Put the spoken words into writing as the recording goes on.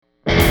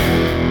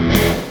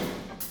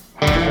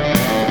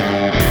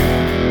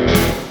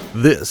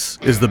This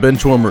is the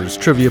Benchwarmers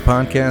Trivia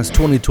Podcast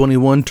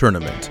 2021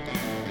 tournament.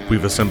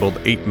 We've assembled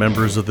 8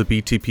 members of the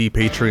BTP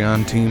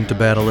Patreon team to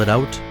battle it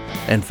out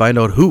and find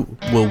out who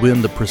will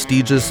win the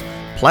prestigious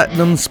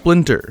Platinum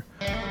Splinter,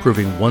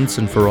 proving once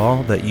and for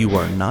all that you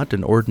are not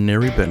an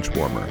ordinary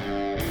benchwarmer.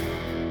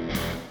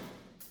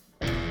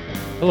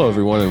 Hello,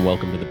 everyone, and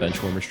welcome to the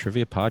Benchwarmers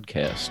Trivia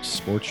Podcast,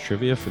 sports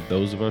trivia for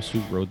those of us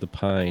who rode the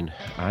pine.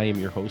 I am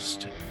your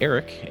host,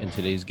 Eric, and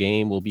today's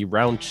game will be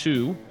round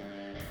 2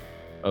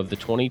 of the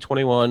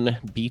 2021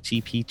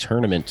 BTP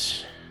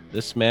tournament.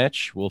 This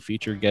match will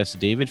feature guests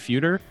David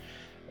Fudor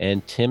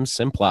and Tim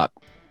Simplot.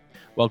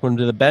 Welcome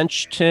to the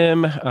bench,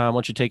 Tim. Why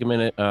don't you take a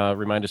minute,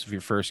 remind us of your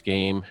first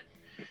game,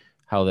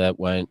 how that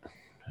went.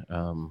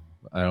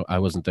 I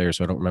wasn't there,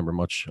 so I don't remember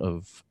much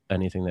of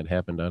anything that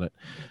happened on it.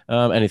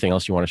 Anything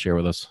else you want to share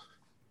with us?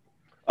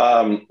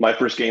 My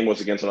first game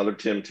was against another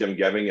Tim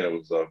Geving, and it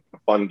was a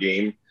fun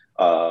game.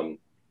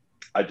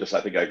 I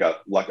think I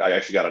got lucky. I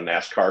actually got a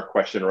NASCAR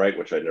question right,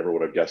 which I never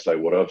would have guessed I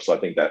would have. So I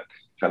think that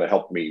kind of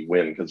helped me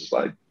win because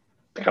I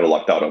kind of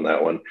lucked out on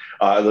that one.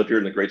 I live here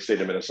in the great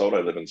state of Minnesota.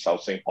 I live in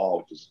South St. Paul,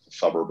 which is a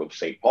suburb of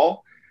St.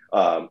 Paul.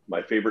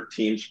 My favorite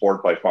team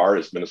sport by far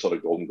is Minnesota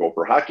Golden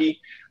Gopher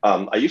hockey.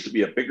 I used to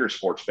be a bigger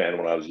sports fan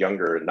when I was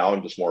younger, and now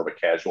I'm just more of a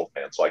casual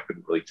fan, so I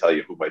couldn't really tell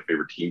you who my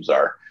favorite teams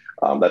are.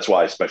 That's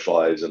why I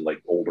specialize in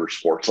like older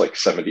sports, like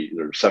 70s,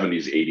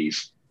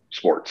 80s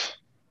sports.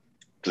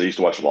 Because I used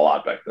to watch them a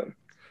lot back then.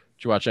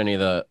 Did you watch any of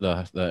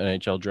the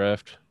NHL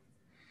draft?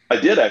 I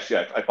did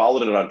actually. I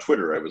followed it on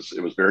Twitter. It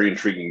was very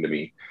intriguing to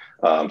me.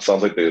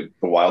 Sounds like the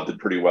Wild did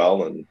pretty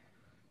well, and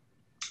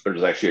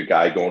there's actually a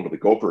guy going to the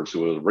Gophers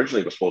who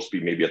originally was supposed to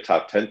be maybe a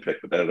top 10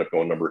 pick, but ended up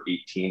going number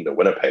 18 to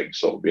Winnipeg.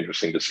 So it'll be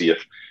interesting to see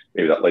if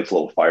maybe that lights a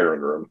little fire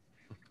under him.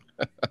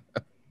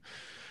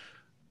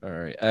 All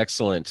right,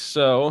 excellent.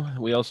 So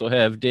we also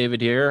have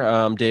David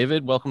here.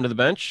 David, welcome to the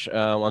bench.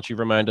 Why don't you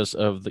remind us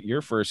of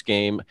your first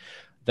game?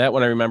 That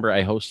one I remember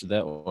I hosted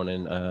that one,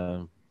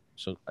 and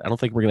so I don't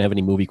think we're gonna have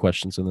any movie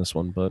questions in this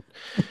one. But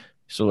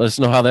so let us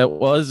know how that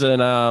was,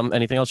 and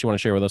anything else you want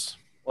to share with us.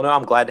 Well, no,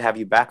 I'm glad to have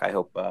you back. I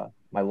hope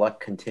my luck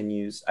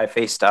continues. I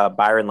faced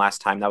Byron last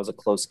time. That was a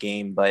close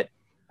game, but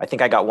I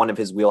think I got one of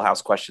his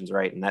wheelhouse questions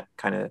right, and that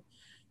kind of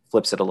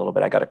flips it a little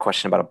bit. I got a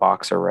question about a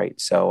boxer right,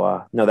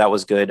 so no, that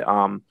was good.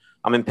 I'm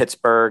in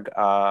Pittsburgh.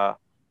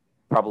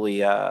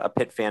 Probably a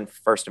Pitt fan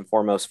first and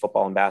foremost,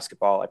 football and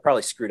basketball. I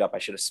probably screwed up. I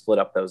should have split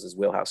up those as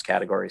wheelhouse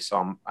categories.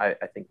 So I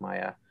think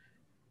my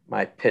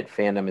Pitt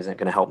fandom isn't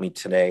going to help me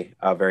today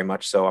very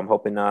much. So I'm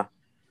hoping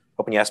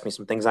you ask me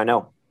some things I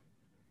know.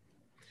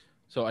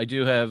 So I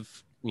do have,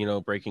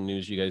 breaking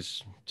news. You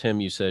guys, Tim,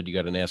 you said you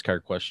got a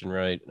NASCAR question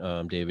right.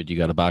 David, you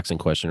got a boxing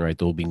question right.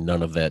 There will be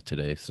none of that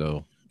today.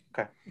 So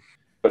okay,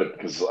 but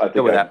because I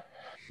think I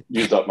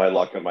used up my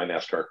luck on my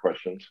NASCAR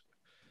questions.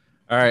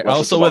 All right.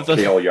 Also with the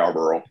Cale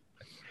Yarborough.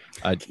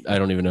 I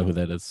don't even know who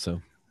that is,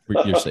 so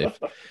you're safe.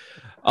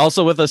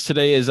 Also with us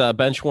today is a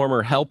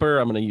benchwarmer helper.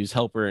 I'm going to use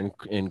helper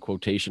in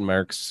quotation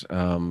marks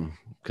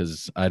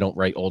because I don't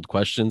write old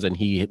questions, and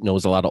he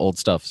knows a lot of old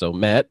stuff. So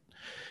Matt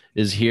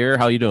is here.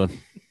 How you doing?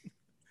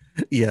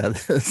 Yeah,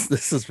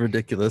 this is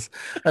ridiculous.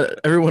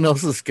 Everyone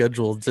else's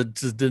schedule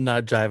just did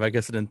not jive. I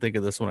guess I didn't think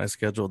of this when I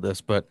scheduled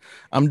this, but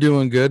I'm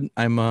doing good.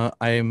 I'm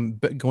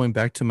going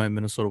back to my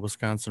Minnesota,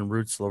 Wisconsin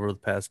roots over the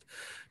past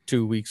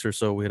 2 weeks or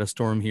so. We had a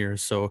storm here,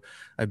 so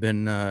I've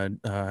been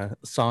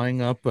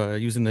sawing up,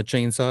 using the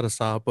chainsaw to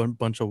saw up a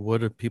bunch of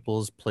wood at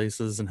people's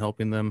places and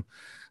helping them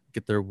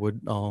get their wood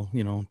all,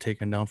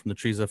 taken down from the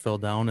trees that fell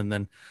down. And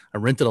then I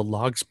rented a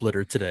log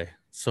splitter today.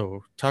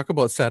 So talk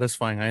about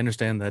satisfying. I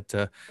understand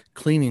that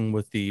cleaning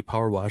with the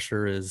power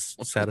washer is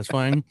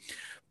satisfying,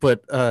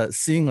 but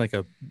seeing like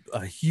a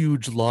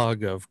huge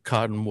log of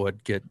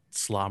cottonwood get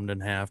slammed in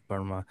half by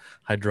a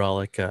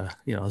hydraulic,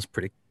 is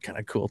pretty kind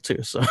of cool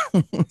too. So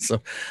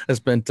I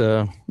spent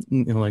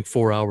like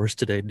 4 hours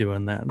today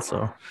doing that.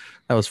 So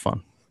that was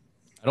fun.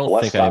 I don't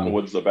less think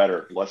cottonwood's the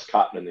better. Less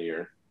cotton in the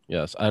air.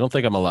 Yes, I don't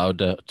think I'm allowed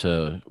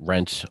to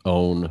rent,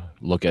 own,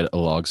 look at a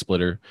log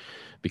splitter,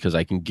 because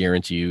I can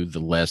guarantee you the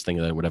last thing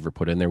that I would ever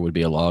put in there would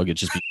be a log. It's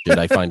just shit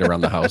I find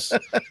around the house.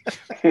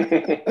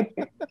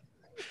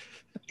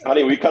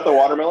 Honey, we cut the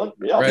watermelon?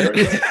 Yeah.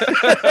 Right.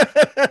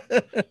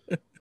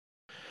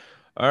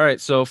 All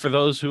right. So for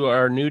those who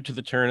are new to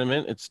the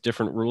tournament, it's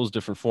different rules,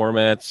 different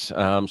formats.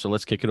 So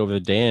let's kick it over to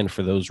Dan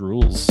for those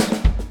rules.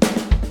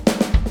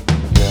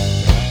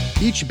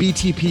 Each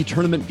BTP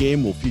tournament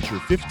game will feature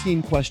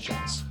 15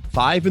 questions,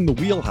 5 in the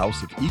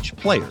wheelhouse of each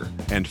player,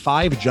 and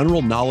 5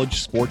 general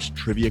knowledge sports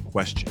trivia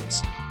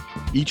questions.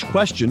 Each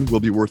question will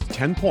be worth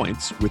 10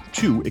 points with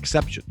 2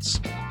 exceptions.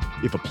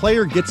 If a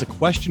player gets a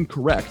question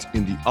correct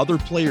in the other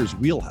player's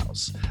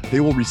wheelhouse, they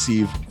will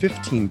receive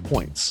 15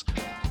 points.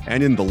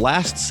 And in the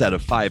last set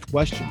of 5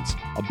 questions,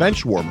 a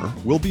bench warmer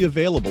will be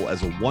available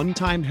as a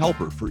one-time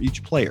helper for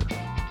each player.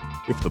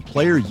 If the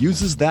player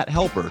uses that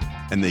helper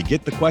and they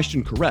get the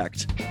question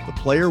correct, the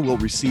player will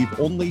receive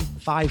only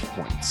 5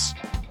 points.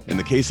 In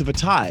the case of a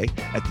tie,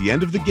 at the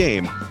end of the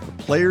game, the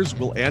players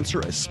will answer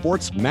a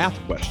sports math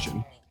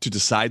question to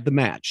decide the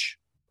match.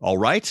 All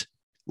right,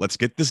 let's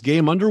get this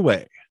game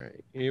underway. All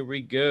right, here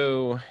we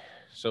go.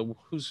 So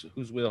whose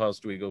wheelhouse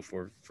do we go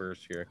for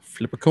first here?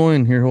 Flip a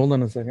coin here. Hold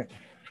on a second.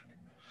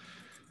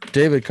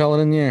 David, call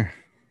it in the air.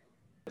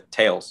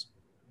 Tails.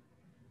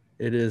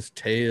 It is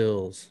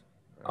tails.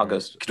 I'll go.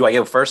 Do I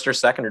go first or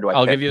second, or do I?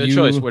 I'll pick? give you the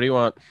choice. What do you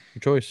want?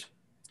 Your choice.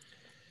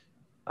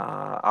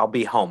 I'll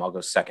be home. I'll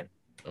go second.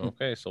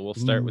 Okay, so we'll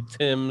start with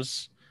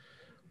Tim's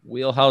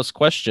wheelhouse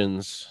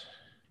questions.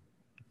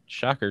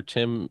 Shocker,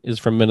 Tim is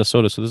from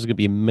Minnesota, so this is going to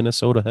be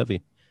Minnesota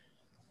heavy.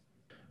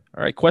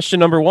 All right, question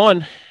number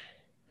 1.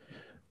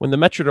 When the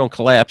Metrodome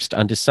collapsed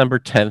on December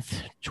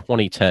 10th,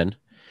 2010,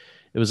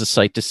 it was a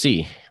sight to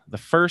see. The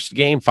first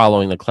game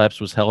following the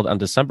collapse was held on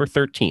December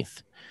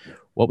 13th.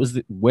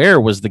 Where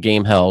was the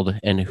game held,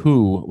 and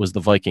who was the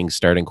Vikings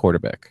starting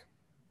quarterback?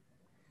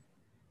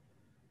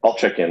 I'll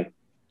check in.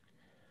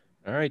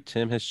 All right,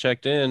 Tim has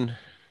checked in.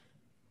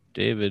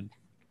 David,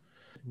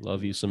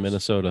 love you some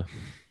Minnesota.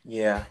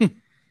 Yeah.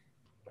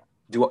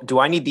 Do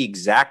I need the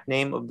exact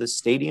name of the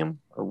stadium,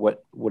 or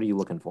what are you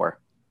looking for?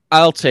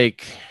 I'll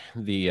take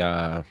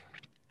the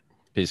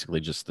basically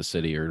just the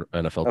city or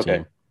NFL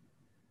team.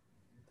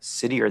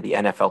 City or the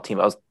NFL team?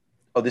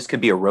 This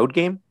could be a road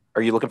game?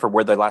 Are you looking for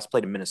where they last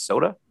played in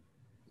Minnesota?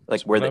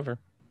 Like where Whatever.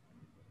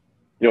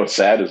 You know what's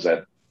sad is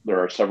that there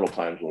are several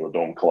times when the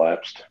dome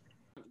collapsed.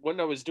 When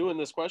I was doing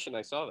this question,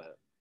 I saw that.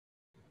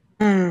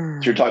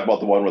 So you're talking about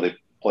the one where they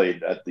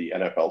played at the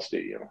NFL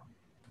stadium.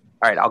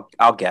 All right,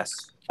 I'll guess.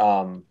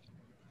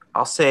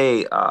 I'll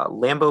say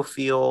Lambeau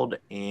Field,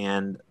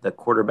 and the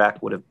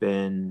quarterback would have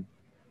been,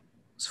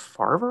 was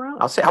Favre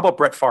around? I'll say, how about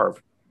Brett Favre?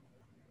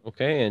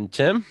 Okay, and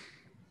Tim?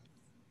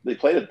 They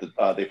played at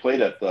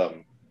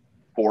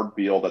Ford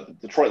Field. That the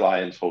Detroit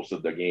Lions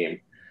hosted the game,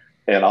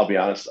 and I'll be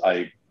honest,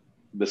 I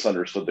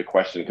misunderstood the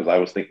question because I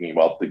was thinking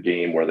about the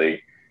game where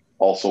they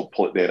also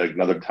played. They had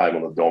another time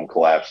when the dome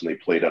collapsed, and they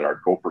played at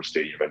our Gopher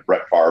Stadium, and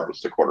Brett Favre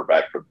was the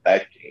quarterback for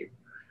that game.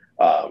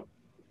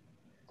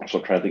 So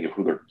I'm trying to think of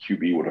who their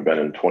QB would have been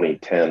in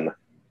 2010.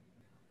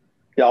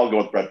 Yeah, I'll go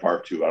with Brett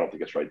Favre too. I don't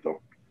think it's right though.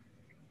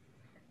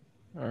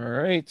 All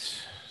right.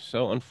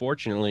 So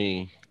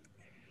unfortunately,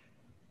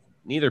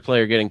 neither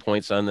player getting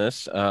points on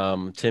this.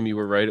 Tim, you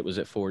were right. It was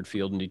at Ford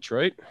Field in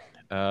Detroit.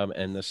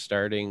 And the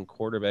starting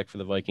quarterback for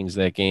the Vikings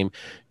that game,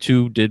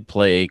 2 did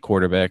play a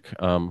quarterback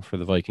for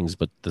the Vikings,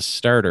 but the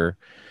starter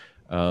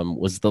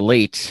was the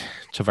late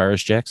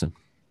Tavares Jackson.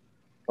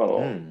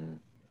 Oh.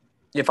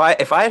 If I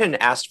hadn't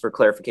asked for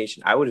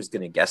clarification, I was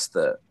going to guess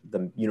the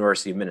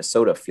University of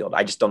Minnesota field.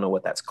 I just don't know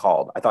what that's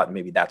called. I thought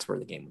maybe that's where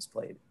the game was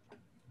played.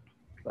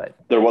 But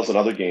there was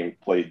another game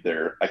played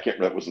there. I can't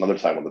remember. It was another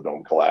time when the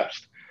dome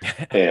collapsed.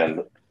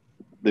 And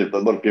give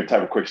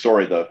time a quick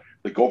story. The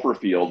Gopher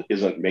Field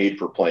isn't made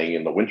for playing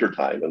in the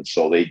wintertime, and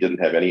so they didn't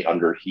have any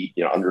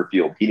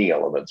underfield heating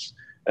elements,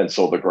 and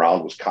so the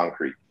ground was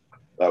concrete.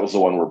 That was the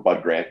one where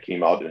Bud Grant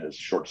came out in his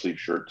short sleeve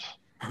shirt.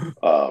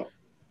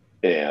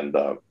 And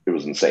it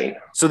was insane.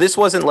 So this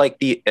wasn't like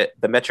the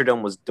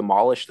Metrodome was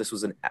demolished. This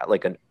was an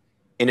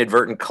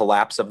inadvertent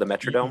collapse of the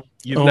Metrodome.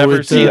 You've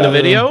never seen the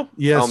video?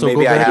 Yeah, so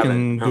maybe go I back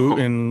haven't.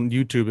 and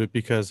YouTube it,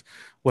 because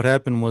what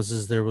happened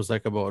was there was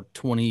like about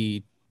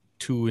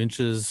 22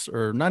 inches,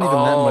 or not even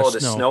that much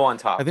the snow. snow on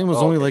top. I think it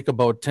was only like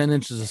about 10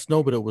 inches of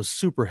snow, but it was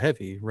super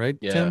heavy, right,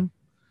 Yeah. Tim?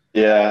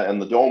 Yeah, and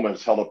the dome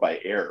is held up by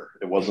air.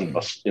 It wasn't,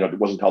 it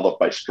wasn't held up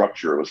by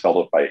structure. It was held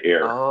up by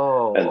air.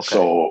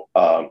 So,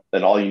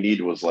 and all you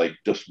need was like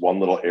just one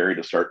little area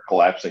to start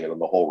collapsing, and then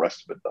the whole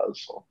rest of it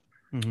does. So,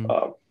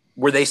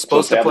 were they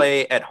supposed to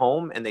play at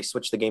home, and they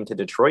switched the game to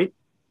Detroit?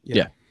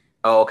 Yeah.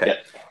 Oh, okay.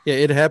 Yeah,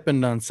 it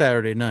happened on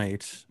Saturday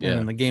night, Yeah. and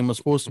then the game was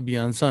supposed to be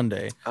on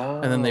Sunday,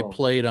 and then they Oh.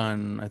 played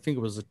on, I think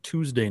it was a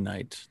Tuesday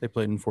night. They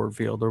played in Ford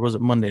Field, or was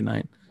it Monday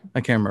night?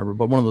 I can't remember,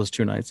 but one of those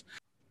 2 nights.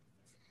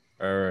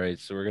 All right,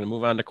 so we're going to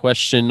move on to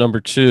question number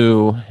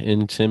 2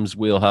 in Tim's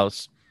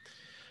wheelhouse.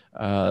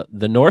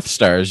 The North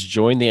Stars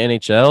joined the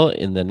NHL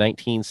in the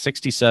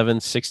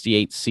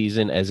 1967-68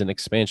 season as an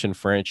expansion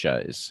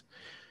franchise.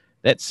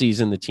 That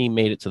season, the team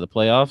made it to the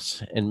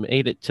playoffs and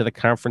made it to the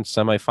conference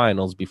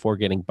semifinals before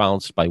getting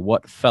bounced by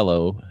what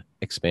fellow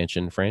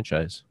expansion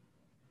franchise?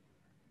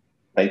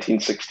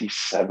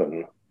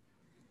 1967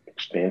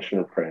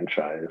 expansion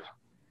franchise.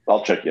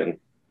 I'll check in.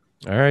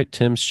 All right,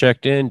 Tim's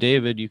checked in.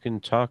 David, you can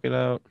talk it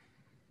out.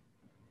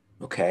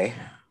 Okay,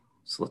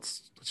 so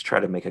let's try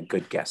to make a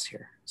good guess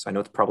here. So I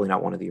know it's probably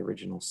not one of the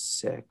original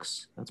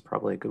 6. That's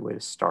probably a good way to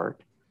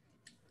start.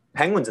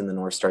 Penguins and the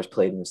North Stars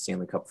played in the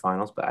Stanley Cup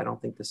Finals, but I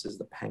don't think this is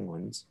the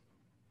Penguins.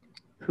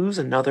 Who's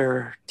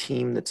another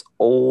team that's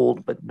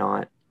old but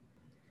not?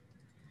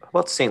 How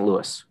about St.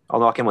 Louis? I'll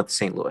lock in with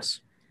St.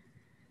 Louis.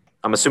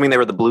 I'm assuming they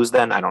were the Blues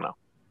then. I don't know.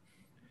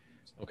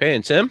 Okay,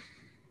 and Tim?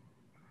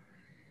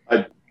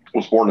 I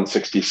was born in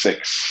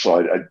 66,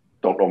 so I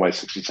don't know my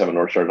 67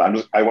 North Stars.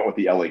 I went with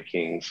the LA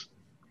Kings.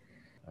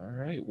 All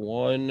right,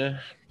 one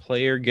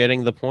player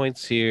getting the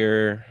points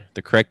here.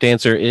 The correct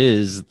answer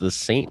is the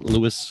St.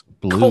 Louis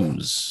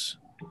Blues.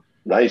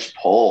 Nice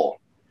pull.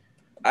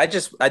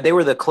 They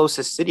were the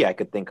closest city I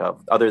could think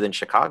of other than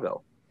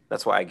Chicago.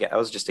 That's why I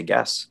was just a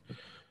guess.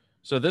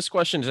 So this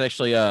question is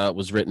actually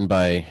was written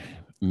by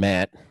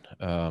Matt.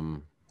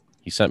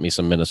 He sent me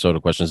some Minnesota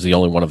questions. The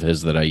only one of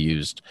his that I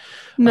used.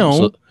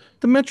 No,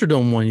 the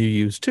Metrodome one you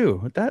used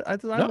too. I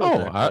wrote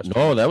that question.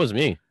 No, that was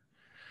me.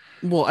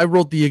 Well, I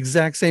wrote the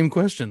exact same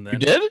question then. You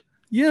did?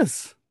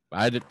 Yes.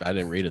 I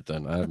didn't read it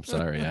then. I'm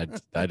sorry.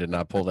 I did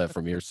not pull that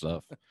from your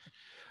stuff.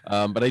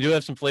 But I do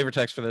have some flavor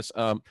text for this.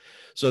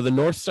 So the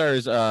North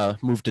Stars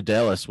moved to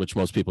Dallas, which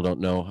most people don't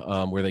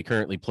know, where they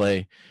currently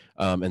play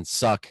and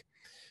suck.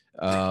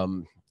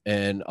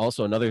 And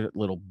also another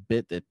little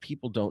bit that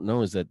people don't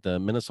know is that the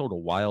Minnesota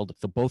Wild,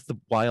 both the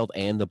Wild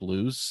and the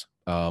Blues,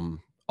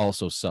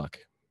 also suck.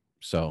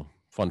 So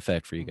fun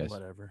fact for you guys.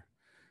 Whatever.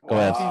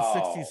 Wow.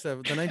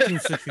 1967. The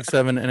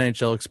 1967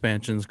 NHL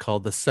expansion is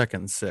called the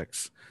Second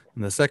Six,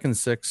 and the Second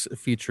Six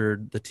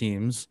featured the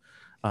teams: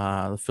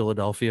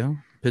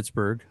 Philadelphia,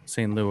 Pittsburgh,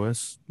 St.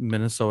 Louis,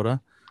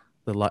 Minnesota,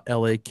 the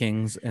LA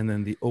Kings, and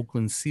then the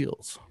Oakland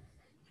Seals.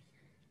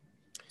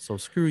 So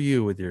screw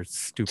you with your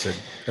stupid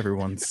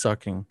everyone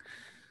sucking.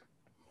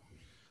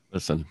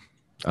 Listen,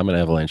 I'm an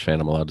Avalanche fan.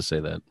 I'm allowed to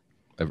say that.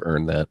 I've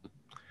earned that.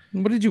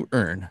 What did you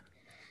earn?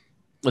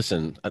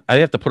 Listen, I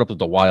have to put up with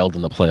the Wild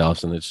in the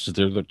playoffs, and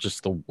they're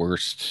just the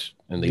worst.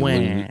 And they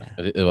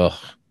lose. Ugh.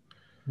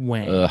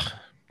 Ugh.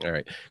 All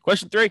right.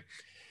 Question 3.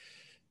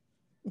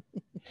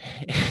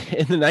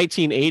 In the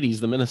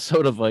 1980s, the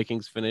Minnesota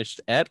Vikings finished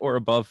at or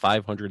above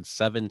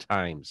 507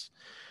 times.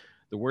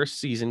 The worst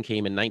season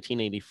came in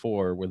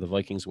 1984, where the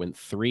Vikings went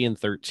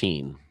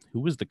 3-13. Who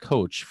was the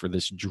coach for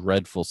this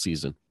dreadful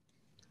season?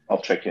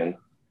 I'll check in.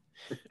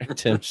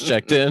 Tim's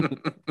checked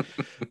in.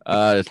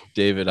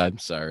 David, I'm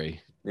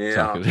sorry.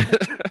 Yeah.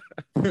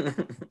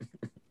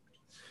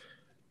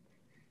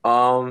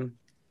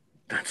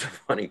 That's a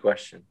funny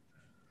question.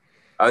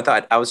 I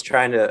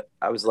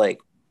was like,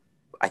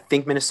 I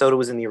think Minnesota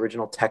was in the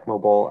original Tecmo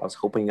Bowl. I was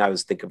hoping I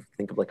was think of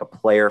like a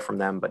player from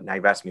them, but now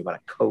you've asked me about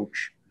a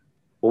coach.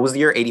 What was the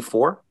year?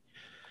 84?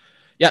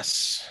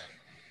 Yes.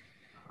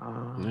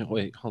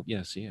 Wait,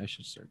 yeah, see, I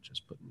should start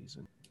just putting these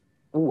in.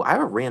 Ooh, I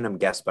have a random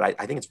guess, but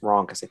I think it's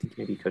wrong because I think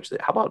maybe he coached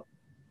it. How about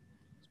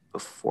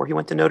before he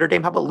went to Notre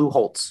Dame? How about Lou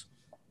Holtz?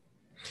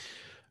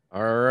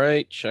 All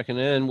right, checking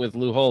in with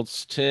Lou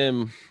Holtz.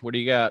 Tim, what do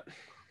you got?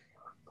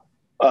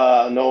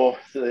 No,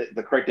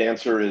 the correct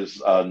answer is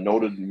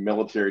noted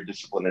military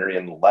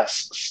disciplinarian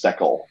Les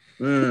Steckel.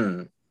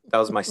 That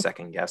was my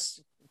second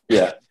guess.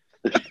 Yeah.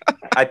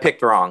 I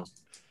picked wrong.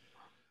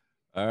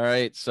 All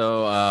right,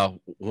 so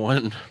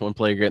one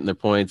player getting their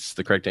points.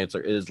 The correct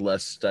answer is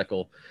Les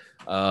Steckel.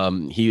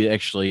 He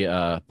actually,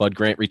 Bud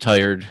Grant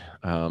retired.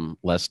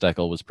 Les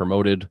Steckel was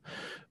promoted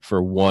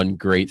for one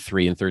great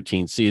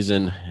 3-13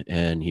 season,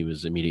 and he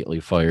was immediately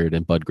fired,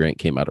 and Bud Grant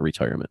came out of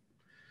retirement.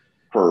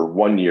 For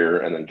 1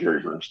 year, and then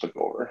Jerry Burns took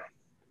over.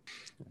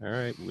 All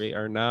right, we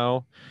are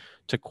now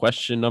to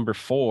question number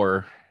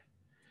 4.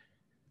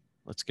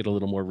 Let's get a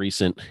little more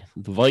recent.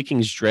 The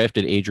Vikings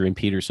drafted Adrian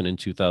Peterson in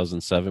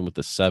 2007 with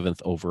the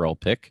 7th overall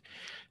pick.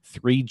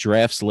 3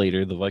 drafts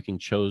later, the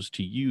Vikings chose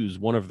to use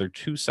one of their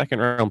 2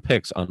 second-round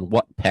picks on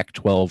what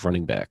Pac-12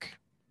 running back?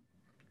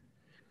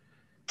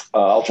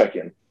 I'll check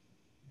in.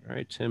 All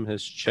right, Tim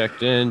has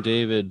checked in.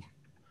 David?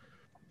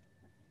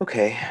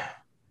 Okay.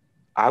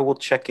 I will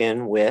check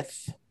in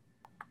with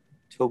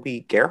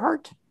Toby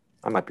Gerhardt.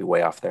 I might be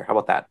way off there. How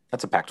about that?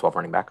 That's a Pac-12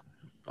 running back.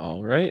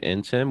 All right.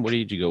 And Tim, what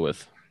did you go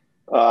with?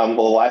 Well,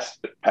 the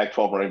last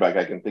Pac-12 running back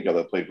I can think of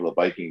that played for the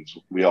Vikings,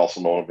 we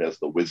also know him as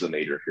the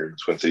Wizinator here in the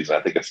Twin Cities.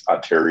 I think it's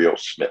Ontario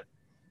Smith.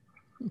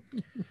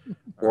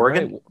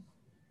 Oregon? Right.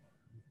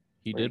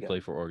 He did play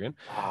for Oregon.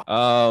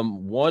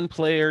 One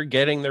player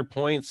getting their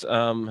points.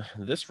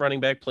 This running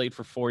back played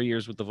for 4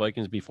 years with the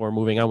Vikings before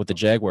moving on with the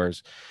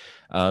Jaguars,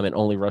 and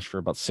only rushed for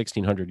about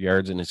 1,600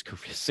 yards in his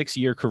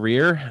 6-year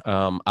career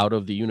out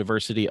of the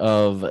University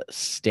of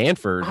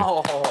Stanford.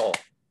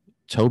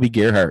 Toby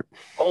Gerhardt.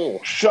 Oh,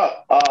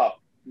 shut up.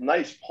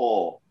 Nice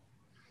pull.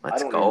 Let's I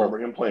don't go.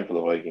 remember him playing for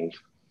the Vikings.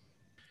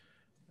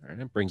 All right,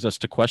 that brings us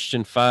to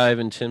question 5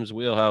 in Tim's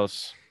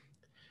wheelhouse.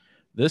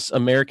 This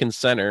American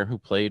center who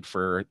played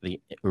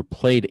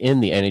in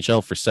the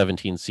NHL for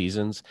 17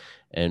 seasons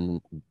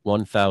and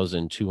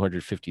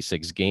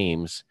 1,256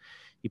 games.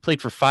 He played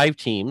for 5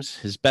 teams.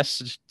 His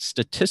best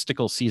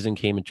statistical season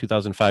came in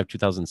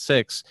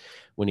 2005-2006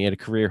 when he had a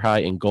career high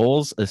in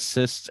goals,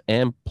 assists,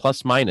 and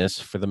plus minus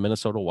for the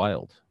Minnesota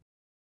Wild.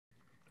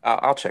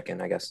 I'll check in,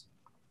 I guess.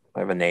 I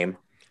have a name.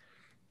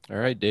 All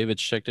right,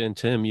 David's checked in.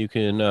 Tim, you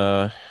can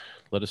let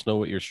us know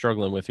what you're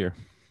struggling with here.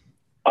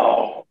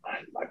 Oh,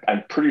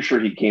 I'm pretty sure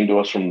he came to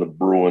us from the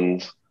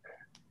Bruins.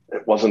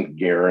 It wasn't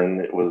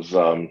Guerin. It was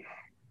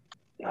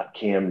not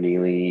Cam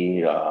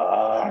Neely.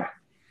 I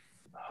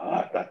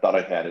thought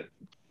I had it.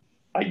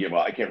 I give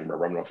up. I can't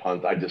remember. I'm gonna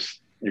punt. It's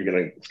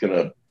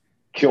gonna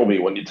kill me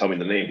when you tell me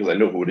the name because I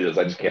know who it is.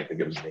 I just can't think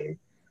of his name.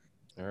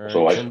 All right,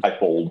 so I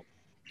fold.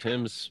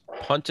 Tim's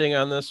punting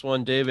on this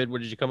one. David,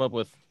 what did you come up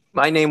with?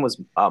 My name was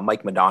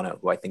Mike Madonna,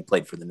 who I think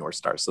played for the North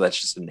Stars. So that's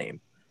just a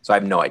name. So I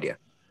have no idea.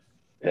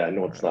 Yeah, I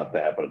know it's not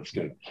that, but it's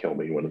going to kill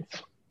me when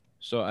it's.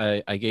 So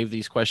I gave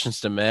these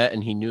questions to Matt,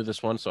 and he knew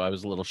this one, so I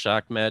was a little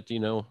shocked. Matt, do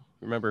you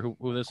remember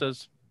who this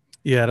is?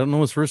 Yeah, I don't know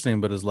his first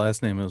name, but his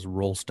last name is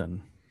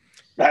Rolston.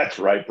 That's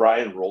right,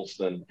 Brian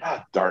Rolston.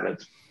 God darn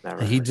it.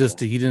 He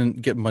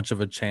didn't get much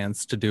of a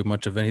chance to do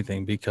much of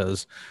anything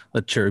because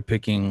the cherry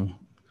picking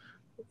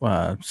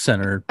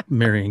center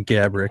Marion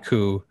Gabrick,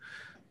 who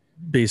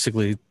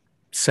basically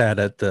sat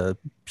at the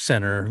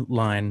center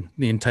line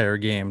the entire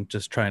game,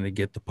 just trying to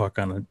get the puck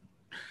on it.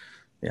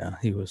 Yeah,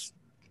 he was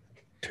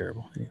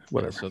terrible. Yeah,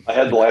 whatever. So I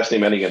had the last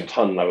name ending in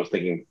ton, and I was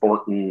thinking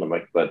Thornton. I'm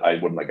like, but I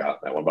wouldn't have gotten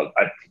that one. But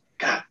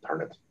God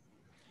darn it.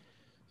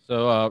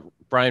 So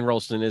Brian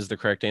Rolston is the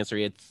correct answer.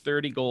 He had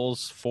 30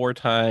 goals 4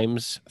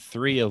 times,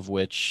 3 of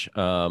which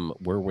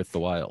were with the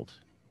Wild.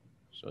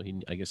 So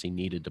I guess he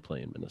needed to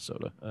play in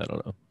Minnesota. I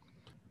don't know.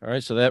 All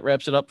right, so that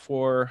wraps it up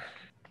for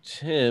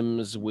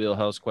Tim's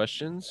wheelhouse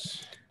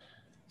questions.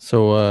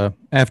 So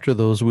after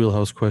those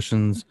wheelhouse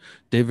questions,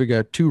 David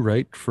got 2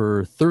 right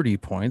for 30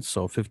 points,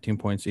 so 15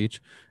 points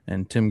each,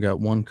 and Tim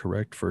got 1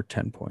 correct for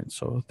 10 points,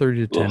 so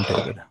 30 to 10,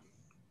 David.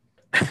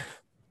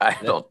 I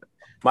don't.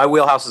 My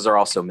wheelhouses are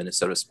also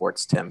Minnesota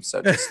sports, Tim.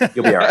 So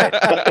you'll be all right.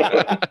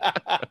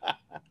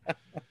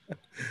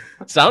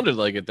 Sounded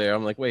like it there.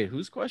 I'm like, wait,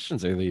 whose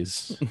questions are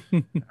these?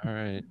 All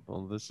right.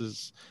 Well, this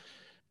is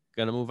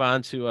gonna move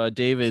on to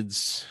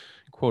David's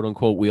quote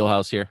unquote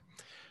wheelhouse here.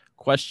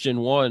 Question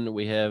 1: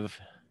 we have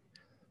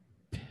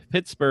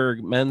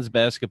Pittsburgh men's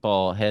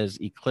basketball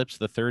has eclipsed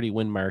the 30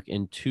 win mark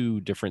in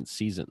 2 different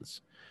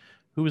seasons.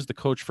 Who was the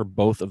coach for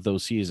both of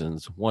those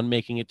seasons? One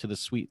making it to the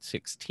Sweet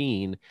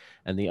 16,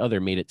 and the other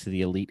made it to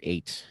the Elite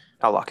 8.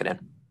 I'll lock it in.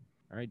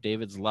 All right,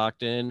 David's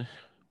locked in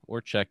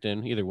or checked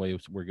in. Either way,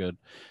 we're good.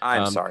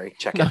 I'm sorry.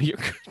 Check No, it. you're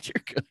good.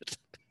 You're good.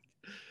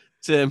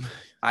 Tim.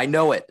 I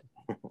know it.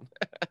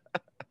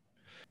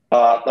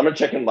 I'm going to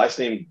check in last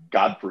name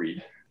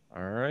Godfrey.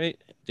 All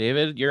right.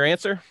 David, your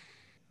answer?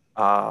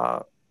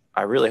 I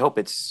really hope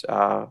it's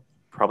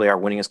probably our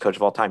winningest coach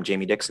of all time,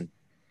 Jamie Dixon.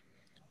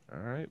 All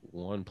right.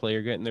 1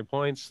 player getting their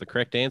points. The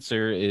correct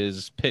answer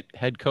is Pitt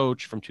head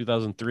coach from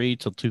 2003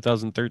 till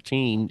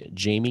 2013,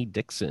 Jamie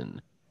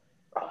Dixon.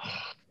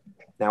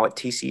 Now at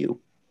TCU. All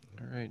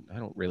right. I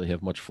don't really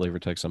have much flavor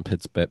text on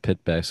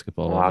Pitt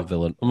basketball. I'm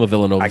a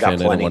Villanova fan.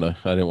 Plenty. I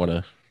didn't want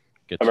to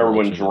get. I remember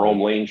when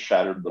Jerome Lane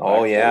shattered the backboard.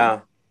 Oh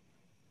yeah.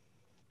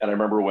 And I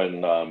remember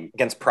when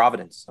against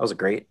Providence, that was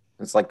great.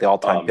 It's like the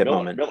all-time Pitt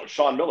moment.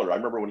 Sean Miller. I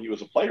remember when he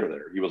was a player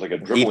there. He was like a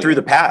dribbling. He threw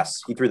the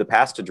pass. He threw the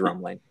pass to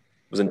Jerome Lane.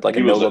 It wasn't like a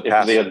no-look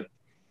pass. They had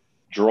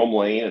Jerome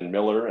Lane and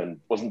Miller, and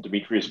wasn't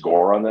Demetrius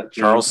Gore on that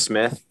team? Charles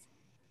Smith.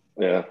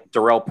 Yeah.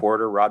 Darrell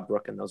Porter, Rod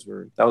Brook, and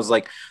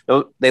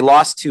they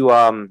lost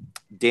to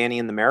Danny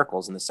and the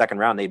Miracles in the second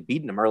round. They'd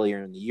beaten them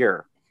earlier in the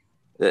year.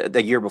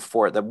 The year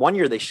before. The one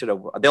year they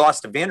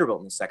lost to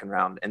Vanderbilt in the second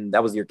round, and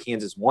that was the year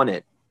Kansas won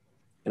it.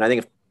 And I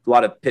think a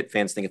lot of Pitt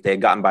fans think if they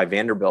had gotten by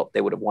Vanderbilt, they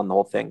would have won the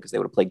whole thing because they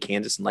would have played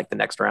Kansas in like the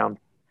next round.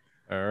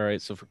 All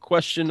right. So for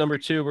question number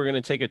 2, we're going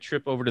to take a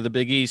trip over to the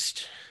Big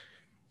East.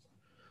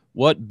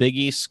 What Big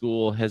East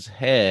school has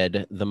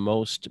had the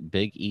most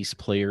Big East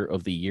Player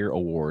of the Year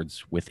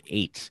awards with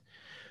 8?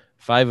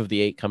 5 of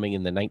the 8 coming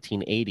in the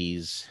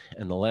 1980s,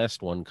 and the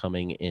last one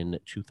coming in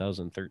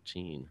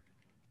 2013.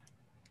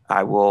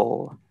 I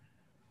will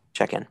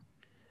check in.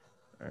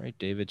 All right,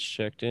 David's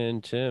checked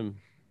in. Tim,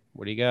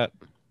 what do you got?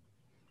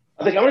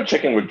 I think I'm going to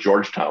check in with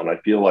Georgetown. I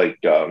feel like,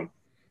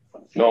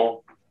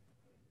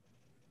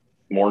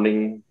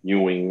 Morning,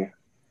 Ewing,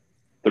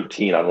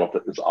 13. I don't know if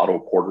that is Otto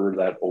Porter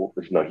that old.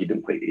 No, he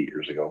didn't play 8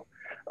 years ago.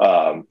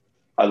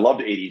 I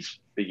loved 80s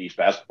Big East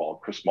basketball.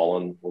 Chris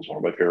Mullen was one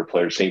of my favorite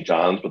players, St.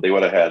 John's, but they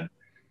would have had,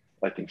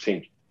 I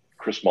think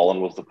Chris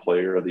Mullen was the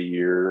player of the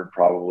year,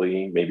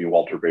 probably. Maybe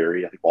Walter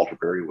Berry. I think Walter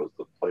Berry was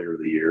the player of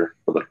the year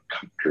for the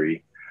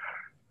country.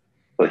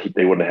 But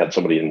they wouldn't have had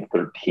somebody in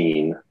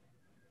 13.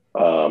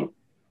 I'm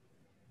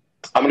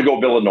going to go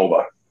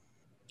Villanova.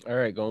 All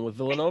right, going with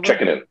Villanova?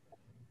 Checking in.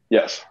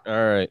 Yes. All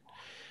right.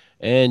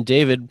 And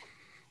David,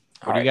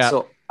 what do you got?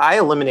 So I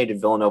eliminated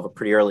Villanova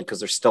pretty early because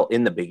they're still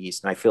in the Big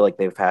East, and I feel like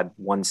they've had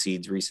 1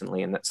 seeds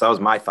recently, and so that was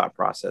my thought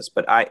process.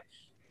 But I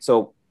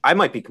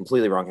might be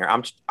completely wrong here.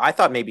 I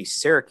thought maybe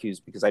Syracuse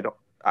because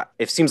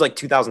it seems like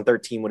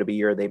 2013 would have been a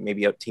year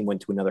maybe a team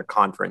went to another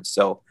conference.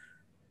 So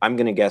I'm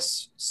going to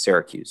guess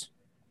Syracuse.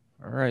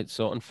 All right.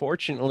 So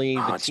unfortunately,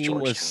 the team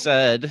was Georgetown.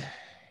 said.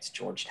 It's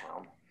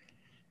Georgetown.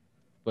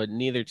 But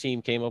neither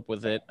team came up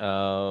with it.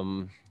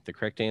 The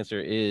correct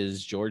answer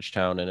is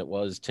Georgetown, and it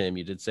was, Tim.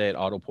 You did say it.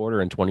 Otto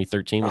Porter in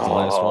 2013 was the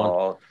last one.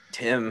 Oh,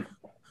 Tim.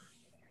 I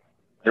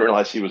didn't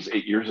realize he was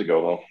 8 years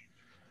ago, though.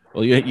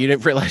 Well, you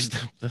didn't realize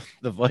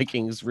the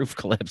Vikings roof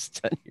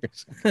collapsed 10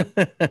 years ago.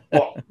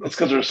 Well, that's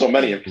because there's so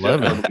many.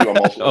 11.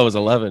 It was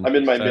 11. I'm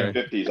in my Sorry.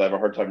 mid-50s. I have a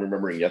hard time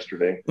remembering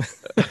yesterday.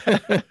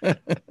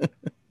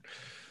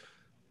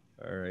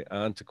 All right,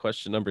 on to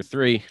question number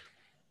 3.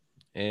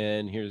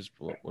 And here's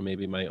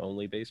maybe my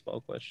only baseball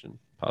question,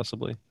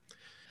 possibly.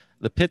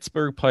 The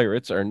Pittsburgh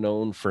Pirates are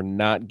known for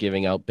not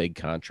giving out big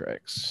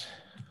contracts.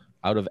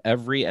 Out of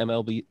every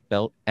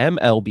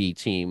MLB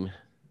team,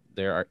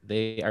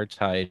 they are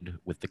tied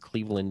with the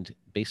Cleveland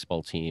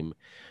baseball team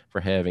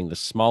for having the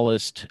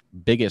smallest,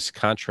 biggest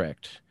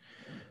contract.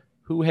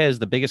 Who has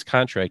the biggest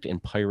contract in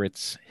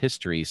Pirates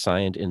history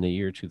signed in the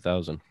year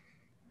 2000?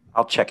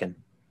 I'll check in.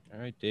 All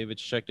right,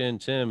 David's checked in.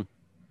 Tim?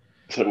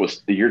 So it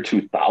was the year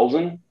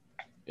 2000?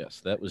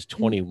 Yes, that was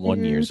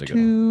 21 years ago.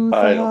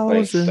 I don't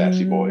think,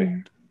 sassy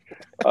boy.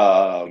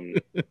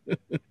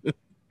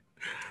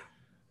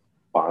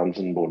 Bonds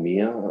and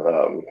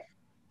Bonilla.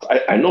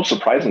 I know,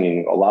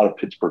 surprisingly, a lot of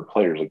Pittsburgh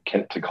players like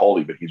Kent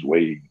Tekulve, but he's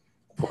way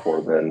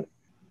before then.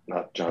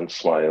 Not John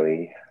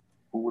Smiley.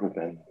 Who would have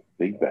been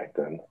big back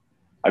then?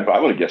 I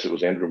would have guessed it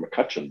was Andrew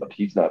McCutchen, but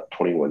he's not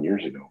 21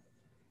 years ago.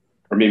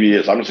 Or maybe he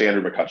is. I'm going to say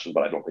Andrew McCutchen,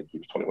 but I don't think he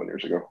was 21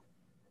 years ago.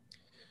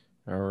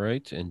 All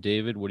right. And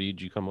David, what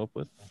did you come up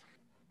with?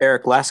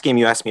 Eric, last game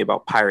you asked me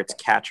about Pirates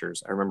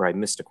catchers. I remember I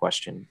missed a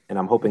question, and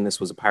I'm hoping this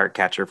was a Pirate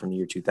catcher from the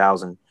year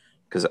 2000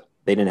 because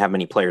they didn't have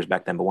many players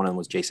back then, but one of them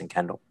was Jason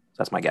Kendall. So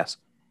that's my guess.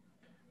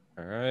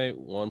 All right.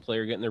 One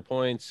player getting their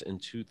points. In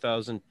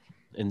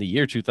the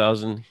year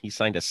 2000, he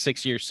signed a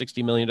 6-year,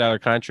 $60 million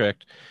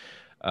contract.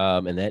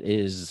 And that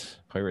is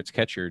Pirates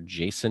catcher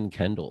Jason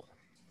Kendall,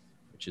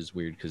 which is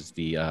weird because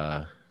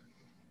the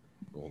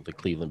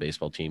Cleveland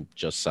baseball team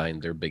just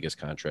signed their biggest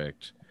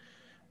contract,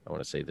 I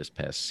want to say, this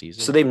past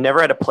season. So they've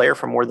never had a player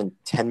for more than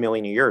 $10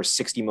 million a year, or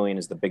 $60 million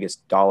is the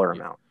biggest dollar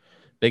amount.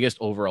 Biggest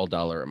overall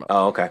dollar amount.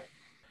 Oh, okay.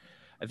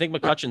 I think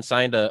McCutchen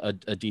signed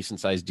a decent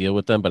sized deal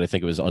with them, but I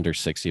think it was under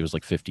 60. It was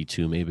like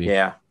 52 maybe.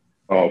 Yeah.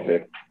 Oh,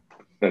 okay.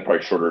 And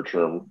probably shorter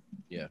term.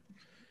 Yeah.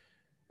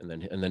 And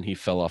then he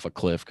fell off a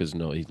cliff because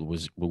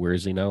where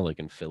is he now? Like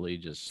in Philly,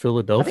 just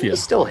Philadelphia. I think he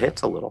still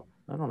hits a little.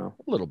 I don't know.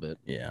 A little bit.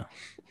 Yeah.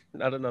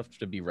 Not enough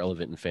to be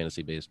relevant in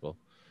fantasy baseball.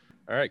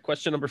 All right,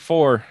 question number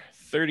 4.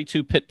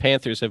 32 Pitt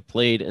Panthers have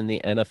played in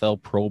the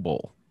NFL Pro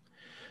Bowl,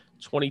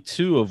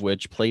 22 of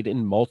which played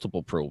in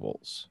multiple Pro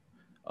Bowls.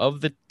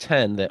 Of the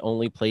 10 that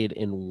only played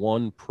in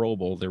one Pro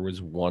Bowl, there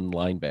was one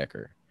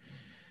linebacker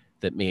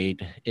that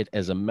made it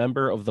as a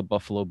member of the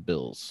Buffalo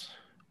Bills.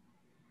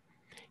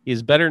 He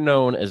is better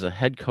known as a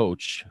head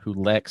coach who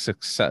lacked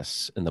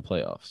success in the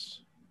playoffs.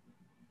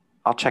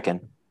 I'll check in.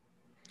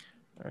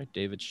 All right,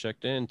 David's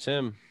checked in.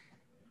 Tim?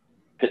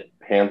 Pitt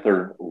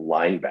Panther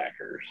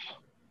linebackers.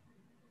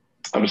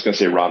 I'm just going to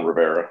say Ron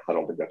Rivera. I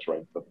don't think that's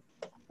right. But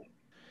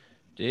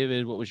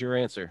David, what was your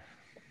answer?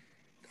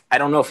 I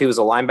don't know if he was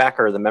a linebacker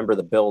or the member of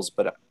the Bills,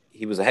 but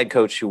he was a head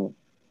coach who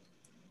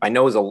I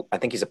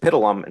think he's a Pitt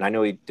alum, and I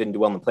know he didn't do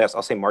well in the playoffs.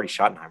 I'll say Marty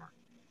Schottenheimer.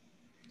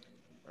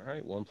 All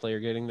right, one player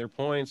getting their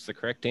points. The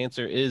correct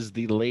answer is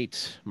the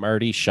late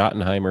Marty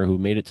Schottenheimer, who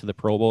made it to the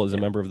Pro Bowl as a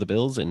member of the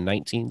Bills in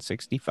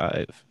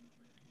 1965.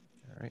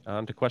 All right,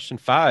 on to question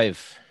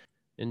 5.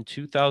 In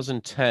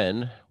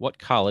 2010, what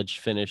college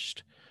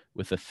finished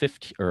with a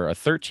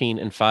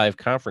 13-5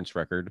 conference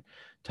record,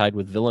 tied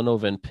with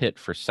Villanova and Pitt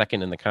for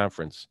second in the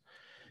conference?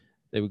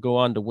 They would go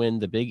on to win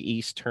the Big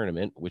East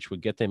tournament, which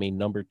would get them a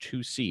number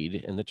 2 seed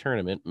in the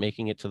tournament,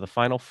 making it to the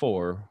Final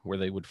Four, where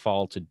they would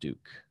fall to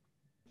Duke.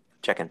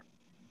 Check in.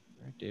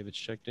 All right, David's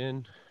checked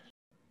in.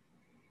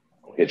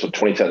 okay, so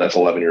 2010, that's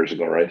 11 years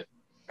ago, right?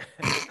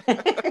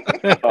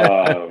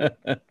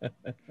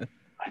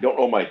 I don't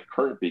know my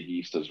current Big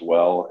East as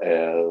well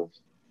as.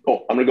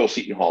 Oh, I'm going to go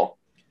Seton Hall.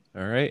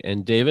 All right,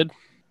 and David?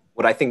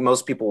 What I think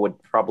most people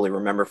would probably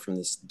remember from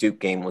this Duke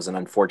game was an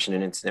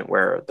unfortunate incident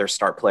where their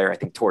star player, I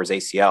think, tore his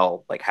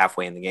ACL like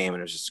halfway in the game,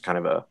 and it was just kind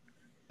of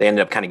they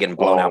ended up kind of getting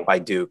blown out by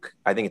Duke.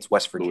 I think it's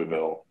West Virginia.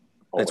 Louisville.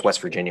 It's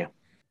West Virginia.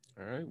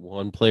 All right,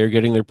 one player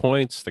getting their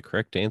points. The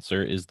correct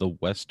answer is the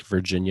West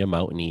Virginia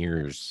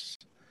Mountaineers.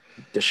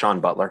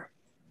 Deshaun Butler.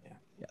 Yeah.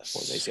 Yes.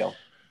 Tore his ACL.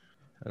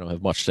 I don't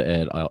have much to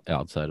add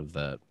outside of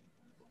that.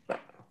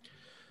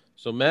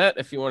 So, Matt,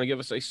 if you want to give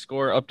us a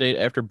score update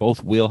after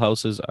both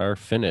wheelhouses are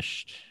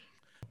finished.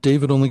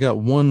 David only got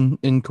one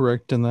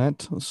incorrect in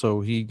that,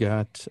 so he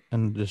got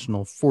an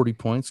additional 40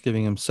 points,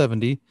 giving him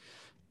 70.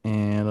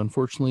 And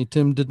unfortunately,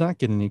 Tim did not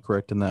get any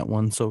correct in that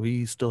one, so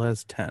he still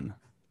has 10.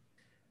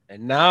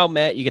 And now,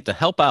 Matt, you get to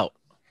help out.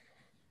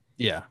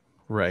 Yeah,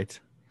 right.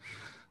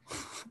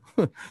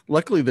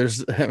 Luckily, we're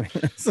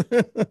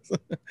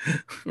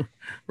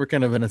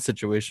kind of in a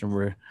situation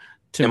where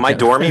Tim. Am I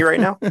dormy right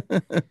now?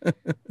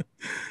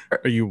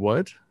 Are you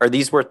what? Are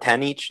these worth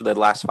 10 each, the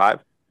last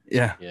 5?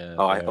 Yeah.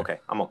 Oh, okay.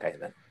 I'm okay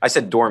then. I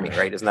said dormy,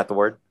 right? Isn't that the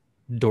word?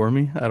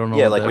 Dormy? I don't know.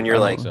 Yeah, like when you're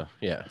like, so.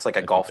 Yeah, it's like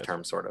a golf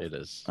term, sort of. It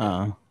is.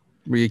 Where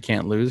you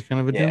can't lose,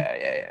 kind of a deal.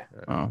 Yeah.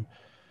 Oh.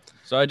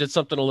 So I did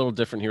something a little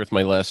different here with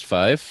my last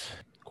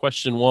 5.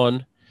 Question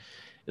 1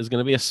 is going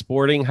to be a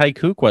sporting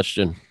haiku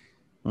question.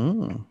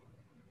 Mm.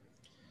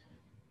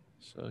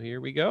 So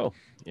here we go.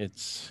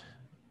 It's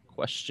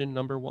question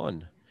number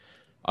 1.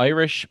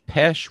 Irish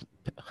pass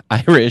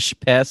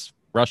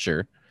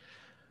rusher,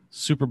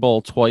 Super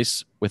Bowl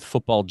twice with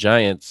football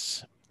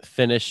giants,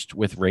 finished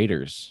with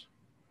Raiders.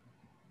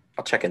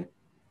 I'll check in.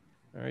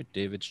 All right,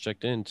 David's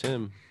checked in.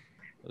 Tim,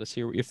 let us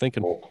hear what you're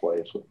thinking. Both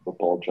twice with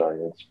football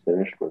giants,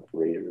 finished with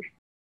Raiders.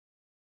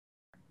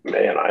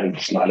 Man, I'm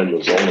just not in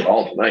the zone at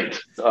all tonight.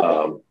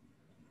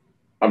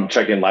 I'm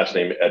checking last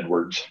name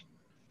Edwards.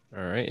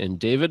 All right. And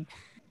David?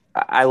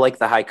 I like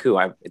the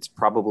haiku. It's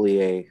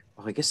probably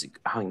oh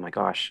my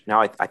gosh.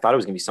 Now I thought it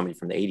was going to be somebody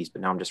from the 80s,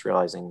 but now I'm just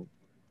realizing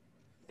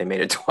they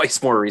made it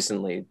twice more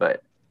recently,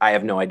 but I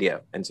have no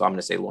idea. And so I'm going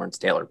to say Lawrence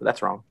Taylor, but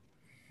that's wrong.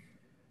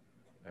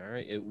 All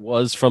right. It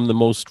was from the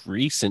most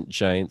recent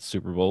Giants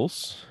Super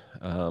Bowls.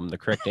 The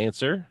correct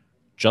answer,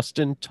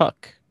 Justin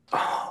Tuck.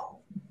 Oh,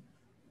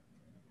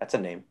 that's a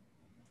name.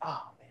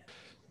 Oh, man.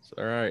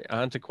 All right,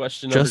 on to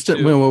question number Justin,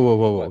 2.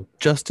 whoa.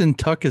 Justin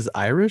Tuck is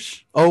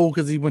Irish? Oh,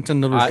 because he went to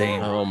Notre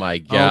Dame. Oh my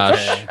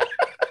gosh. Okay.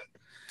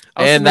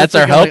 And that's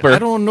our thinking, helper. I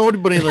don't know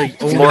anybody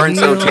like Lawrence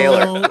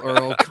O'Taylor or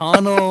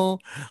O'Connell.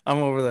 I'm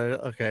over there.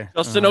 Okay.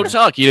 Justin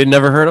O'Tuck. You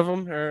never heard of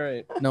him? All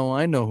right. No,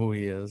 I know who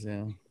he is.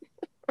 Yeah.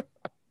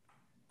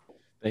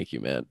 Thank you,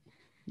 Matt.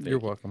 You're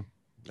welcome.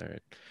 All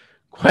right.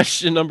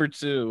 Question number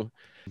 2.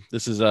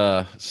 This is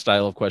a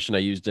style of question I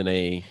used in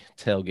a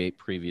tailgate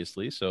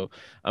previously. So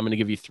I'm going to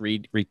give you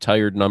 3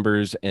 retired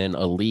numbers and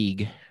a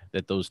league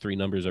that those 3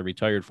 numbers are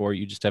retired for.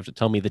 You just have to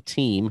tell me the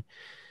team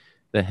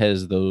that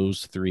has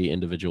those 3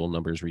 individual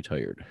numbers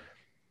retired.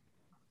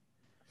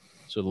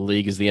 So the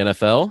league is the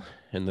NFL,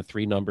 and the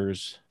 3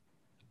 numbers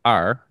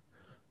are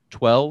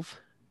 12,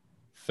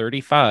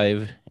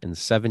 35, and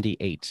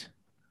 78.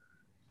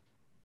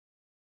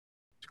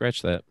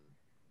 Scratch that.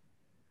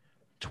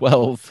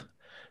 12,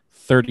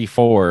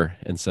 34,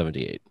 and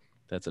 78.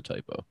 That's a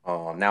typo.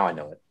 Oh, now I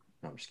know it.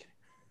 No, I'm just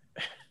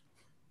kidding.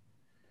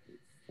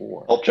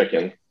 4. I'll check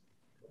in.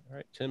 All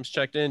right, Tim's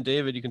checked in.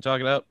 David, you can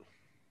talk it out.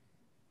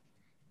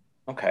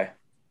 Okay.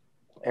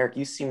 Eric,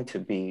 you seem to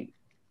be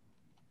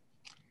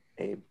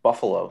a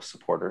Buffalo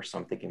supporter, so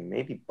I'm thinking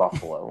maybe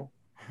Buffalo,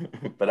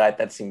 but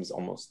that seems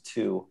almost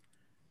too.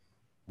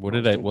 What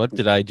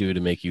did I do to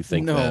make you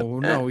think that?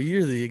 No,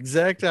 you're the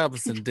exact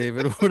opposite,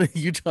 David. What are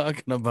you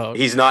talking about?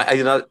 He's not.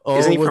 Oh,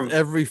 isn't he with from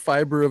every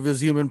fiber of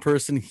his human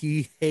person,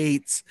 he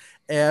hates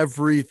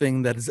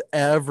everything that has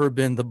ever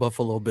been the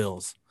Buffalo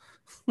Bills.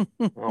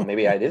 Oh,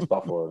 maybe it is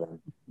Buffalo then.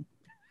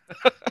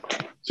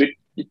 So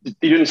you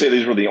didn't say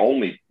these were the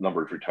only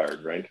numbers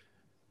retired, right?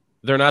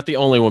 They're not the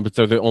only one, but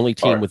they're the only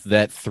team All right. with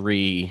that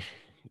 3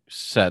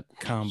 set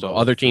Combo. So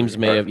other teams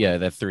may Right. have,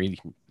 that 3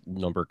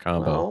 number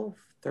combo. 12,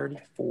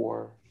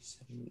 34,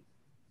 70.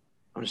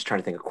 I'm just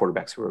trying to think of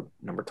quarterbacks who are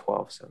number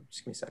 12. So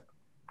just give me a sec.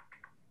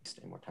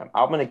 Stay more time.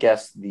 I'm going to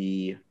guess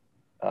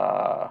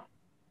I'll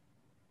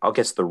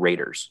guess the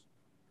Raiders.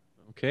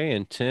 Okay,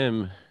 and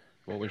Tim,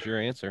 what was your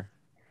answer?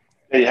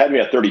 Yeah, you had me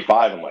at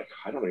 35. I'm like,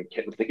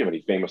 can't think of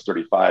any famous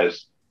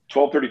 35s.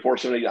 12, 34,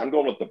 70. I'm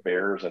going with the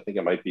Bears. I think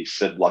it might be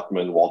Sid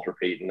Luckman, Walter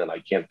Payton, and I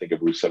can't think of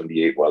who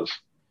 78 was.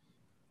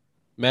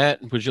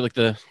 Matt, would you like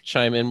to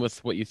chime in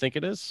with what you think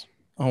it is?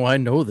 Oh, I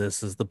know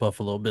this is the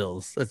Buffalo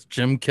Bills. That's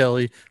Jim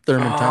Kelly,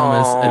 Thurman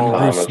Thomas, and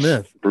Bruce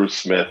Smith. Bruce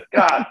Smith.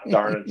 God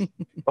darn it.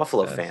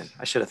 Buffalo fan.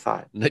 I should have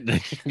thought. Yeah.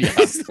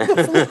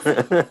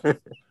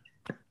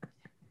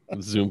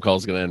 The Zoom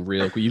call's going to end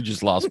real quick. You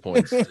just lost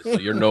points, so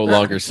you're no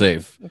longer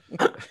safe.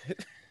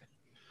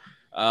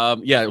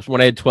 Yeah, when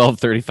I had 12,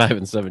 35,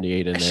 and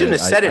 78 in I there. shouldn't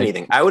have said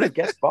anything. I would have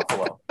guessed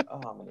Buffalo. Oh,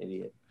 I'm an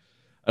idiot.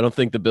 I don't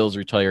think the Bills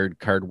retired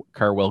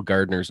Carwell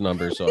Gardner's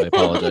number, so I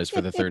apologize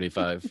for the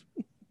 35.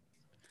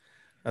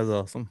 That's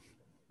awesome.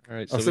 All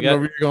right, I was so sitting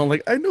over here going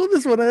like, I know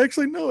this one. I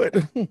actually know it.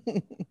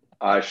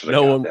 I should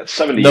have got that.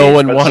 78. No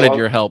one That's wanted all.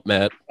 your help,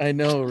 Matt. I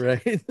know,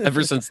 right?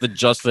 Ever since the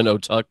Justin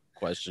O'Tuck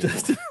question.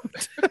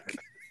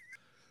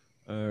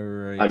 All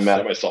right. I'm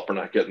mad at myself for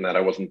not getting that.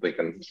 I wasn't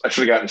thinking. I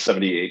should have gotten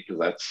 78 because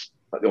that's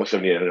the only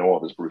 78 I know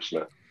of is Bruce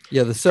Smith.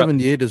 Yeah, the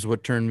 78 is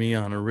what turned me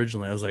on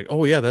originally. I was like,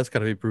 oh, yeah, that's got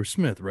to be Bruce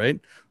Smith, right?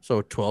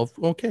 So 12,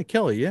 okay,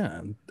 Kelly, yeah.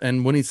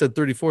 And when he said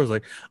 34, I was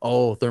like,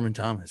 oh, Thurman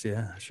Thomas,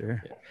 yeah,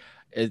 sure.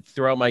 Yeah.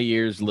 Throughout my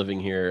years living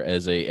here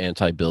as a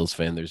anti-Bills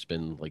fan, there's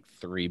been like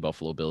 3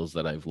 Buffalo Bills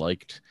that I've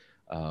liked.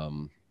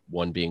 1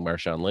 being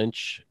Marshawn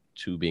Lynch,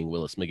 2 being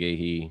Willis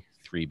McGahee,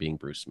 3 being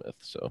Bruce Smith.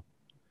 So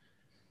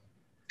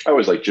I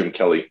always like Jim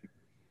Kelly.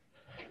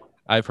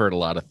 I've heard a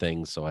lot of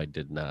things, so I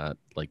did not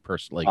like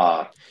personally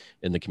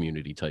in the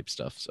community type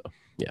stuff. So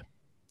yeah.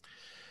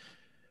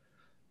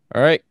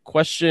 All right.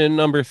 Question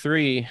number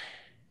 3.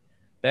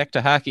 Back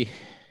to hockey.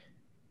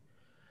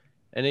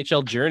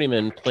 NHL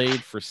journeyman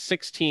played for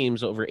 6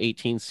 teams over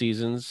 18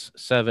 seasons,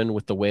 7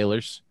 with the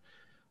Whalers.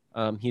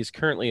 He's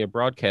currently a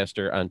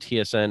broadcaster on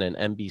TSN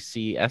and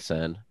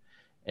NBC-SN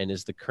and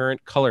is the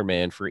current color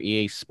man for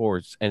EA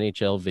Sports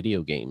NHL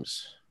video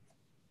games.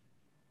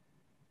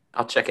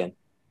 I'll check in.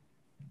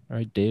 All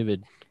right,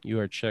 David, you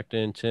are checked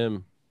in.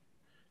 Tim,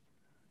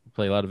 you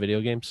play a lot of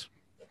video games?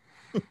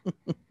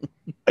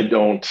 I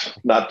don't.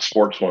 Not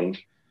sports ones.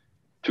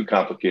 Too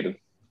complicated.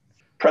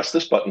 Press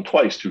this button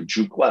twice to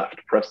juke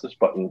left. Press this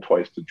button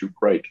twice to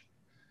juke right.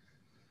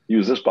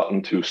 Use this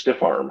button to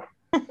stiff arm.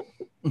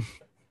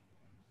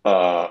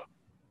 I'm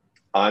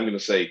going to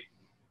say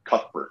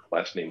Cuthbert.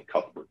 Last name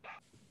Cuthbert.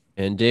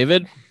 And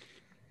David?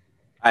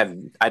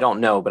 I don't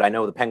know, but I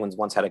know the Penguins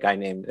once had a guy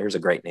named, there's a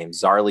great name,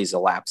 Zarli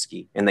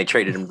Zalapski, and they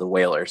traded him to the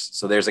Whalers.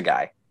 So there's a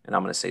guy, and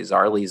I'm going to say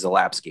Zarli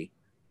Zalapski.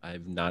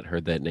 I've not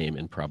heard that name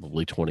in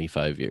probably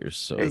 25 years.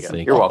 So There you go.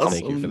 thank You're you. welcome.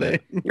 Thank you for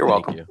that. You're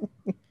welcome. Thank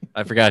you.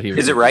 I forgot he was.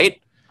 Is it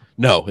right?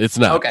 No, it's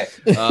not. Okay.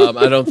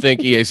 I don't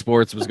think EA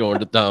Sports was going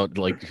to down.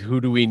 Like,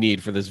 who do we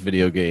need for this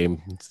video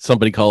game?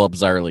 Somebody call up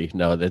Zarly.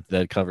 No,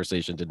 that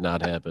conversation did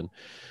not happen.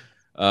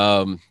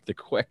 The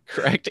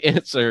correct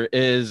answer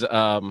is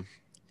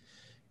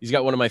he's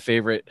got one of my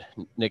favorite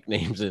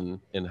nicknames in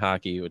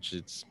hockey, which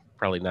it's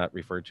probably not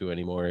referred to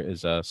anymore.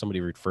 Is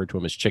somebody referred to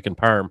him as Chicken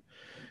Parm,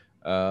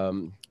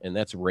 and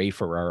that's Ray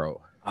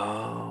Ferraro.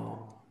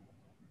 Oh.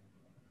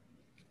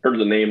 Heard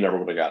the name, never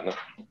would have gotten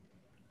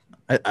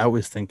it. I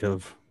always think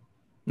of.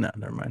 No,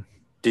 never mind.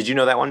 Did you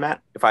know that one,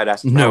 Matt? If I'd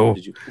asked, No.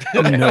 Did you?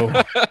 Okay.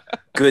 No.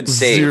 Good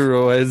save.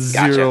 I had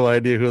Gotcha. zero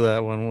idea who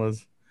that one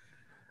was.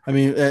 I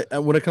mean,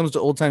 when it comes to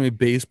old timey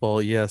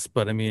baseball, yes,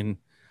 but I mean,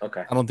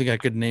 Okay. I don't think I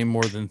could name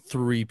more than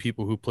 3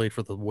 people who played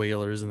for the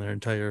Whalers in their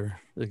entire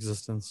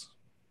existence.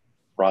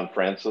 Ron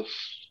Francis.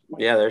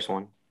 Yeah, there's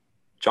one.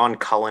 John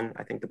Cullen.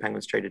 I think the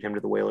Penguins traded him to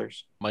the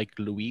Whalers. Mike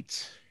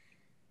Lewitt.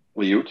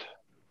 Liut.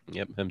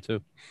 Yep, him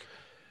too.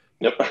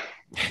 Yep.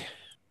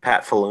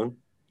 Pat Falloon.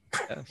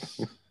 Yes.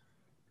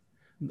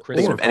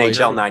 He's Orr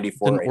NHL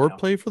 94 Didn't right Orr now.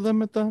 play for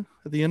them at the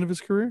end of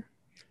his career?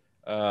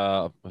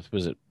 What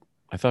was it?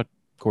 I thought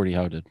Gordie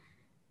Howe did.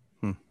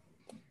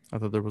 I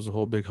thought there was a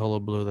whole big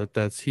hullabaloo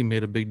he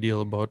made a big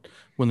deal about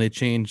when they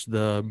changed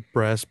the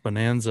brass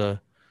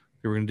bonanza.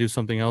 They were going to do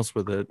something else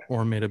with it,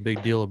 or made a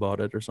big deal about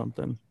it or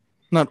something.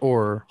 Not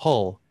or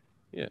Hull.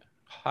 Yeah.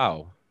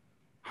 How?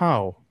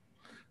 How?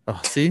 Oh,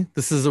 see,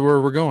 this is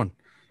where we're going.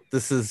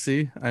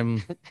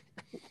 I'm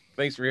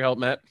Thanks for your help,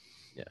 Matt.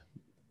 Yeah.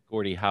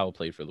 Gordie Howe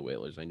played for the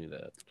Whalers. I knew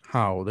that.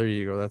 how. There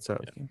you go. That's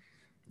out.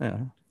 Yeah,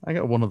 I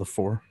got one of the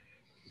 4.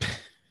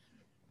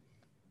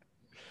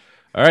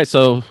 All right.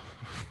 So,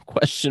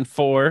 question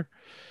 4.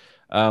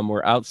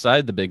 We're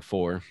outside the big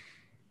 4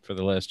 for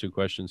the last 2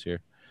 questions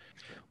here.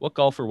 What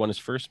golfer won his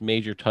first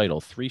major title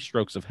 3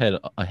 strokes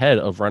ahead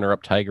of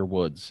runner-up Tiger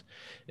Woods?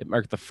 It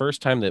marked the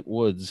first time that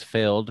Woods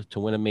failed to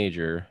win a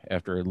major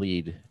after a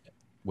lead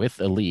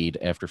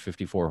after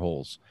 54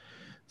 holes.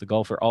 The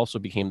golfer also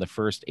became the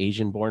first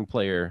Asian-born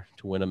player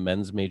to win a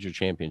men's major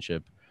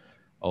championship,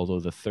 although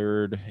the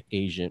third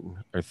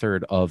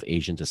of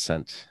Asian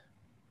descent.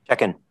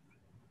 Check in.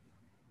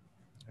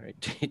 All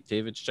right,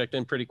 David's checked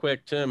in pretty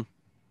quick. Tim.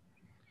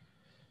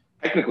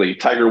 Technically,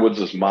 Tiger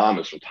Woods' mom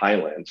is from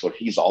Thailand, so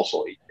he's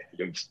also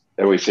Asian.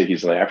 They always say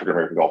he's an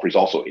African-American golfer. He's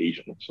also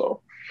Asian.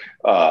 So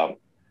I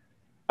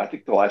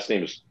think the last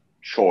name is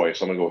Choi,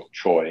 so I'm going to go with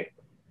Choi.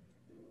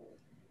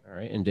 All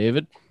right, and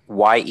David?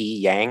 Y.E.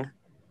 Yang.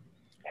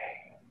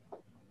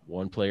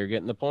 One player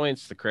getting the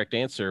points. The correct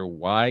answer,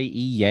 Y.E.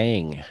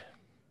 Yang.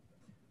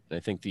 And I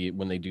think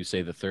when they do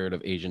say the third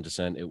of Asian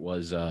descent, it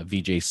was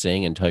Vijay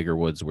Singh and Tiger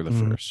Woods were the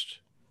first.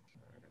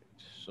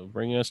 So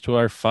bringing us to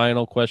our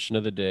final question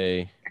of the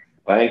day.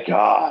 Thank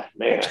God,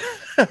 man.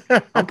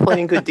 I'm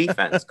playing good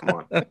defense.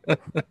 Come on.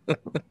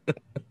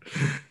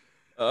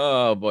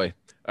 Oh, boy.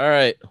 All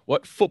right.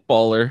 What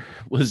footballer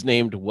was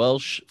named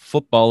Welsh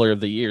Footballer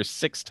of the Year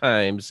 6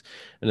 times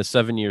in a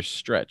 7-year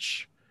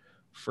stretch?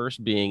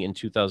 First being in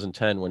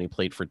 2010 when he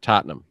played for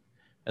Tottenham,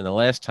 and the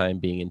last time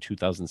being in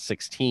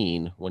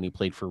 2016 when he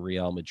played for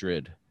Real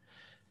Madrid.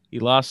 He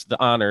lost the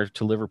honor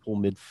to Liverpool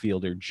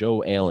midfielder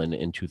Joe Allen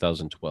in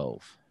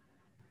 2012.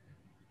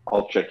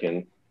 I'll check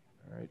in.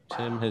 All right,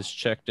 Tim has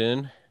checked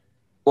in.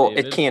 Well,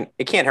 David?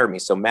 it can't hurt me.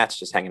 So Matt's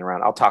just hanging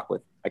around.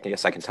 I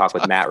guess I can talk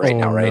with Matt right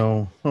now, right?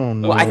 No. Oh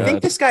no. Well, I God.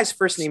 think this guy's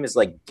first name is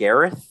like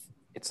Gareth.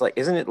 It's like,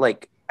 isn't it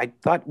like, I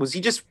thought,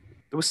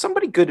 there was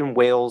somebody good in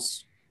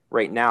Wales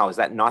right now. Is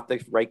that not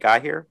the right guy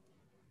here?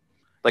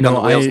 Like on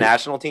the Wales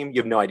national team?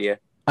 You have no idea.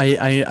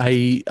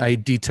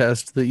 I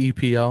detest the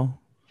EPL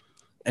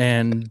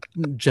and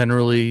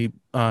generally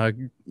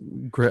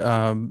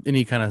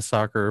any kind of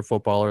soccer or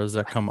footballers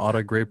that come out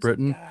of Great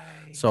Britain.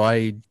 So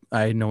I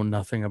know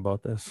nothing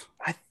about this.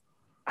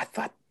 I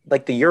thought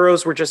like the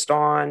Euros were just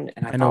on,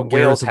 and I know thought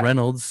Wales Gareth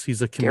Reynolds.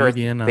 He's a Gareth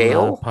comedian on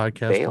Bale? a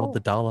podcast Bale? called The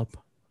Dollop.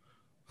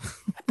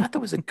 I thought that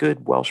was a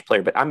good Welsh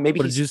player, but maybe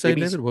What did you say,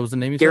 David? What was the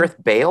name you Gareth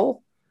said?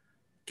 Bale?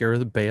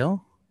 Gareth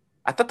Bale?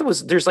 I thought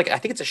there's like, I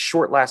think it's a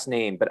short last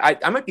name, but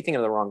I might be thinking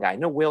of the wrong guy. I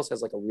know Wales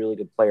has like a really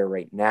good player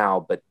right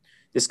now, but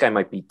this guy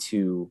might be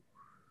too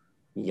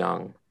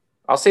young.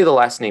 I'll say the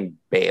last name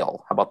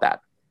Bale. How about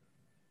that?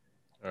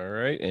 All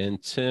right,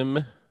 and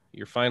Tim,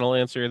 your final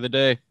answer of the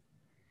day.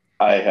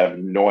 I have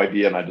no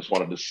idea, and I just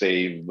wanted to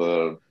save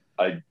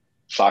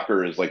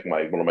soccer is like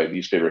one of my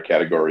least favorite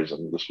categories,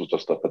 and this was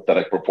just a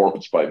pathetic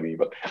performance by me,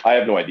 but I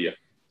have no idea,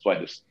 so I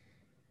just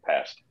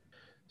passed.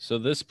 So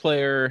this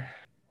player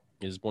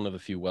is one of the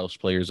few Welsh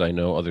players I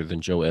know other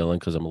than Joe Allen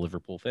because I'm a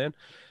Liverpool fan.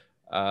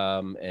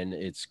 And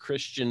it's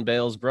Christian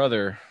Bale's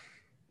brother.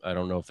 I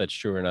don't know if that's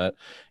true or not.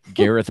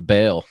 Gareth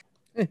Bale.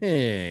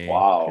 Hey,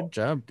 Wow. good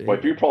job, David. Well,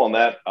 if you're pulling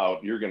that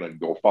out, you're going to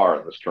go far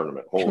in this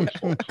tournament. Holy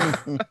smokes.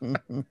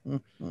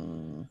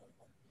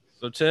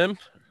 So Tim,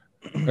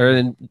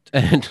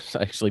 and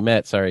actually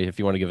Matt, sorry, if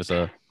you want to give us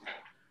a.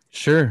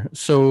 Sure.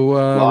 So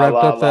wrapped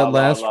up that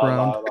last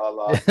round.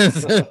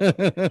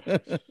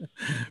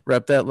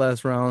 Wrapped that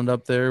last round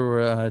up there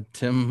where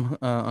Tim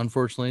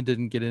unfortunately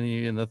didn't get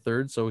any in the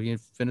third, so he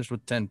finished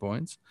with 10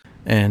 points.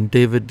 And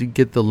David did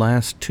get the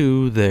last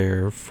two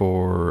there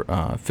for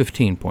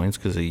 15 points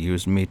because he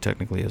used me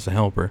technically as a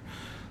helper.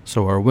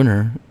 So our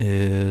winner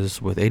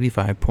is with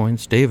 85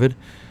 points, David,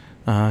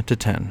 to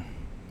 10.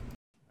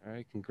 All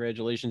right,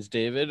 congratulations,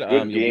 David. Good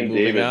you'll game, be moving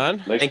David. on.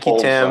 Nice Thank you,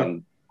 pulls Tim.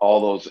 on all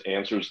those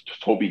answers to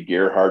Toby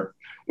Gerhardt.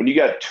 When you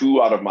got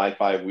 2 out of my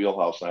 5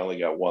 wheelhouse and I only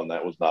got 1,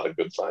 that was not a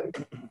good sign.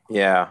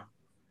 Yeah,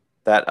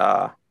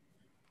 that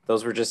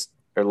those were just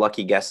they're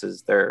lucky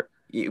guesses.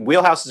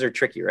 Wheelhouses are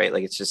tricky, right?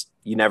 Like it's just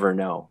you never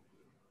know.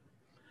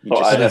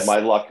 I had my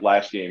luck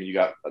last game. You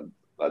got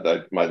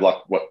my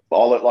luck.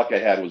 All that luck I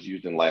had was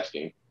used in last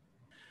game.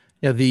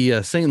 Yeah,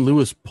 the St.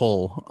 Louis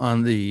pull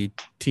on the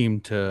team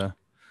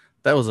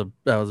that was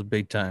a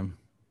big time.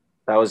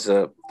 That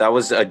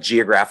was a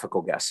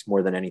geographical guess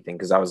more than anything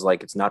because I was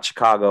like, it's not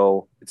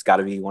Chicago. It's got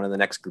to be one of the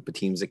next group of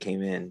teams that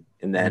came in,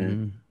 and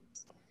then.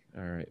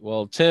 All right.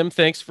 Well, Tim,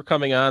 thanks for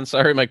coming on.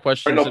 Sorry, my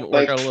questions didn't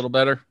work out a little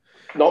better.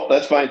 Nope,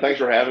 that's fine. Thanks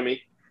for having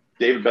me,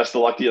 David. Best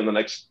of luck to you in the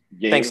next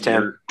game. Thanks,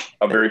 Tim. You're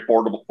a very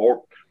formidable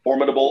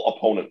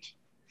opponent.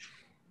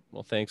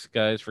 Well, thanks,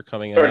 guys, for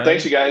coming All on. right,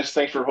 thanks, you guys.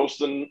 Thanks for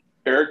hosting,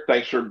 Eric.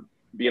 Thanks for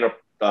being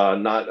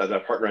not a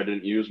partner I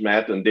didn't use,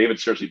 Matt and David.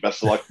 Seriously,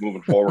 best of luck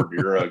moving forward.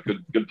 You're a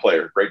good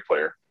player, great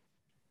player.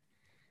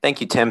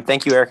 Thank you, Tim.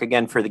 Thank you, Eric,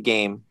 again for the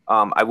game.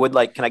 Can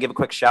I give a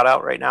quick shout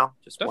out right now?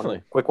 Just Definitely.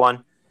 One quick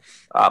one.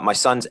 My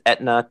son's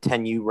Etna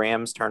 10U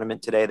Rams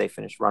tournament today. They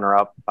finished runner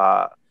up.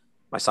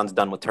 My son's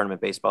done with tournament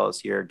baseball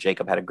this year.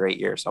 Jacob had a great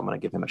year, so I'm going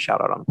to give him a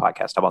shout out on the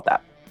podcast. How about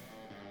that?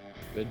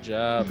 Good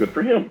job. Good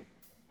for him.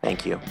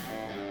 Thank you. All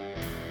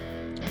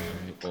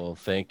right, well,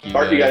 thank you,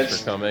 guys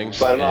for coming.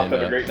 Signing off.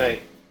 Have a great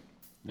night.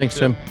 Thanks,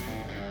 Tim.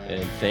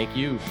 And thank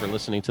you for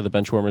listening to the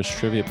Benchwarmers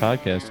Trivia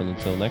Podcast. And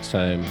until next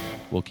time,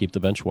 we'll keep the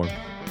bench warm.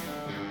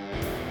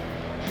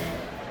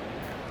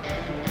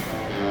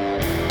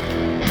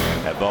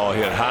 That ball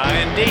hit high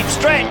and deep.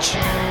 Stretch!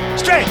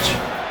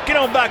 Get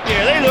on back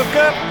there. They look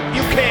up.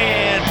 You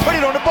can put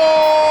it on the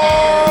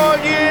board.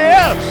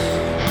 Yes!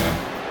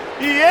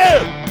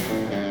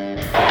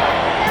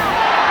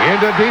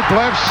 Into deep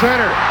left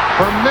center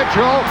for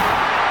Mitchell.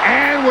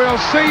 And we'll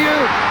see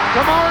you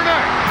tomorrow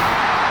night.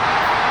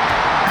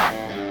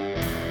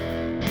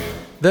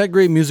 That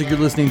great music you're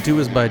listening to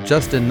is by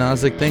Justin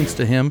Nozick. Thanks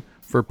to him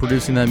for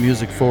producing that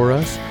music for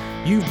us.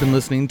 You've been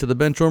listening to the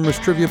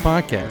Benchwarmers Trivia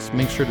Podcast.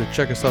 Make sure to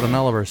check us out on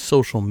all of our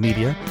social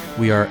media.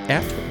 We are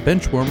at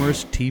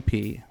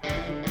BenchwarmersTP.